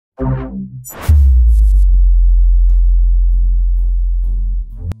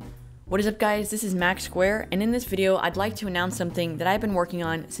What is up guys, this is Mac Square, and in this video I'd like to announce something that I've been working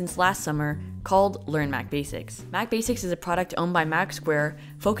on since last summer called LearnMacBasics. MacBasics is a product owned by Mac Square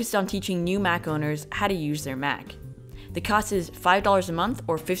focused on teaching new Mac owners how to use their Mac. The cost is $5 a month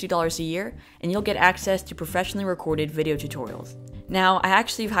or $50 a year, and you'll get access to professionally recorded video tutorials. Now, I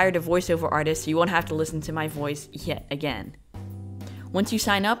actually have hired a voiceover artist so you won't have to listen to my voice yet again. Once you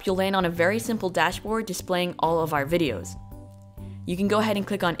sign up, you'll land on a very simple dashboard displaying all of our videos. You can go ahead and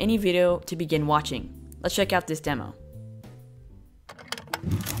click on any video to begin watching. Let's check out this demo.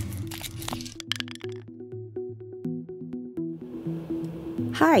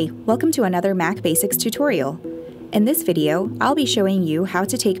 Hi, welcome to another MacBasics tutorial. In this video, I'll be showing you how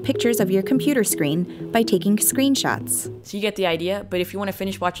to take pictures of your computer screen by taking screenshots. So you get the idea, but if you want to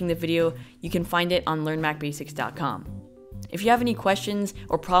finish watching the video, you can find it on LearnMacBasics.com. If you have any questions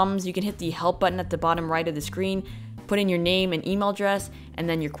or problems, you can hit the help button at the bottom right of the screen, put in your name and email address, and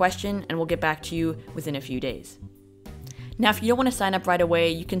then your question, and we'll get back to you within a few days. Now, if you don't want to sign up right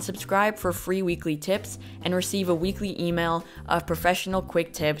away, you can subscribe for free weekly tips and receive a weekly email of professional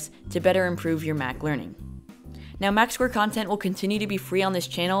quick tips to better improve your Mac learning. Now, Mac Square content will continue to be free on this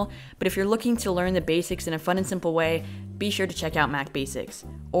channel, but if you're looking to learn the basics in a fun and simple way, be sure to check out MacBasics.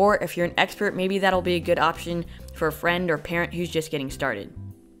 Or if you're an expert, maybe that'll be a good option for a friend or parent who's just getting started.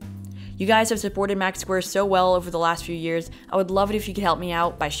 You guys have supported Mac Square so well over the last few years. I would love it if you could help me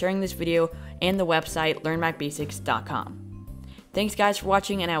out by sharing this video and the website LearnMacBasics.com. Thanks guys for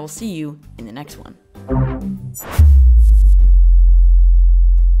watching, and I will see you in the next one.